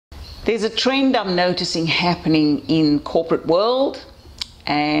There's a trend I'm noticing happening in corporate world,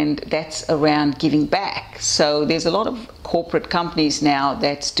 and that's around giving back. So there's a lot of corporate companies now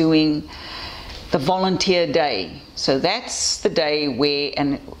that's doing the volunteer day. So that's the day where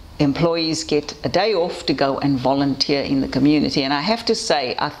employees get a day off to go and volunteer in the community. And I have to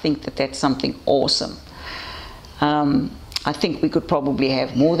say, I think that that's something awesome. I think we could probably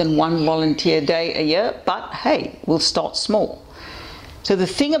have more than one volunteer day a year, but hey, we'll start small. So the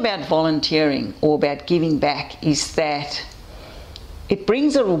thing about volunteering or about giving back is that it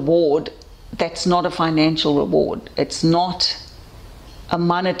brings a reward that's not a financial reward. It's not a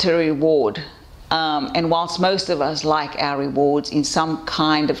monetary reward. And whilst most of us like our rewards in some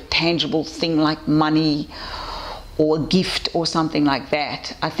kind of tangible thing like money or a gift or something like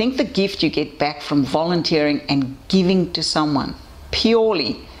that, I think the gift you get back from volunteering and giving to someone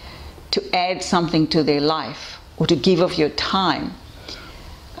purely to add something to their life or to give of your time,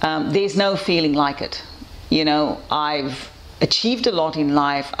 there's no feeling like it. You know, I've achieved a lot in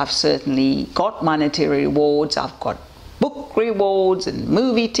life. I've certainly got monetary rewards. I've got book rewards and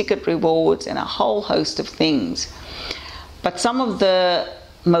movie ticket rewards and a whole host of things. But some of the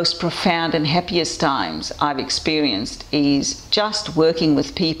most profound and happiest times I've experienced is just working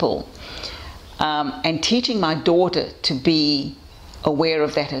with people and teaching my daughter to be aware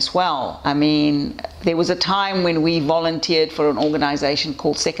of that as well. I mean, there was a time when we volunteered for an organization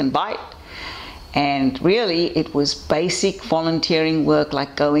called Second Bite, and really it was basic volunteering work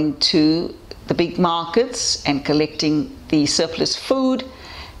like going to the big markets and collecting the surplus food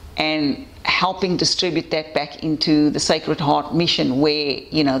and helping distribute that back into the Sacred Heart mission where,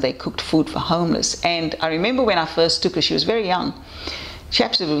 you know, they cooked food for homeless. And I remember when I first took her, she was very young. She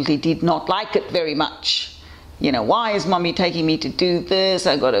absolutely did not like it very much. You know, why is mommy taking me to do this?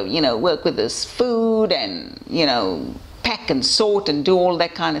 I got to, you know, work with this food and, you know, pack and sort and do all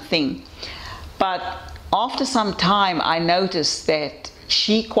that kind of thing. But after some time, I noticed that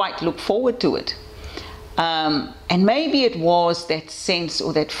she quite looked forward to it. And maybe it was that sense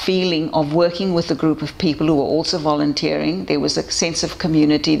or that feeling of working with a group of people who were also volunteering. There was a sense of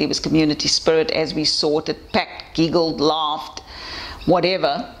community. There was community spirit as we sorted, packed, giggled, laughed,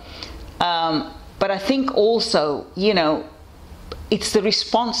 whatever. But I think also, you know, it's the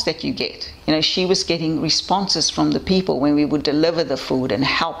response that you get. You know, she was getting responses from the people when we would deliver the food and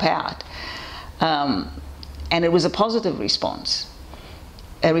help out. And it was a positive response.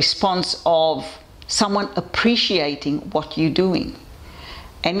 A response of someone appreciating what you're doing.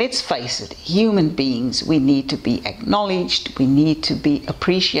 And let's face it, human beings, we need to be acknowledged, we need to be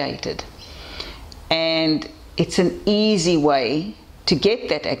appreciated. And it's an easy way to get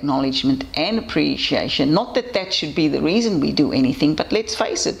that acknowledgement and appreciation. Not that that should be the reason we do anything, but let's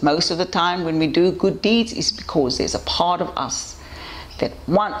face it, most of the time when we do good deeds is because there's a part of us that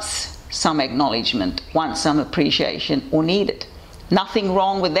wants some acknowledgement, wants some appreciation or need it. Nothing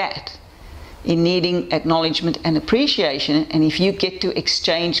wrong with that, in needing acknowledgement and appreciation. And if you get to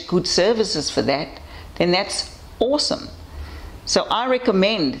exchange good services for that, then that's awesome. So I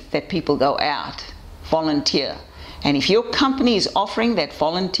recommend that people go out, volunteer. And if your company is offering that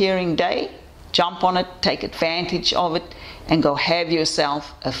volunteering day, jump on it, take advantage of it, and go have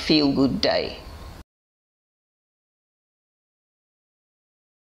yourself a feel-good day.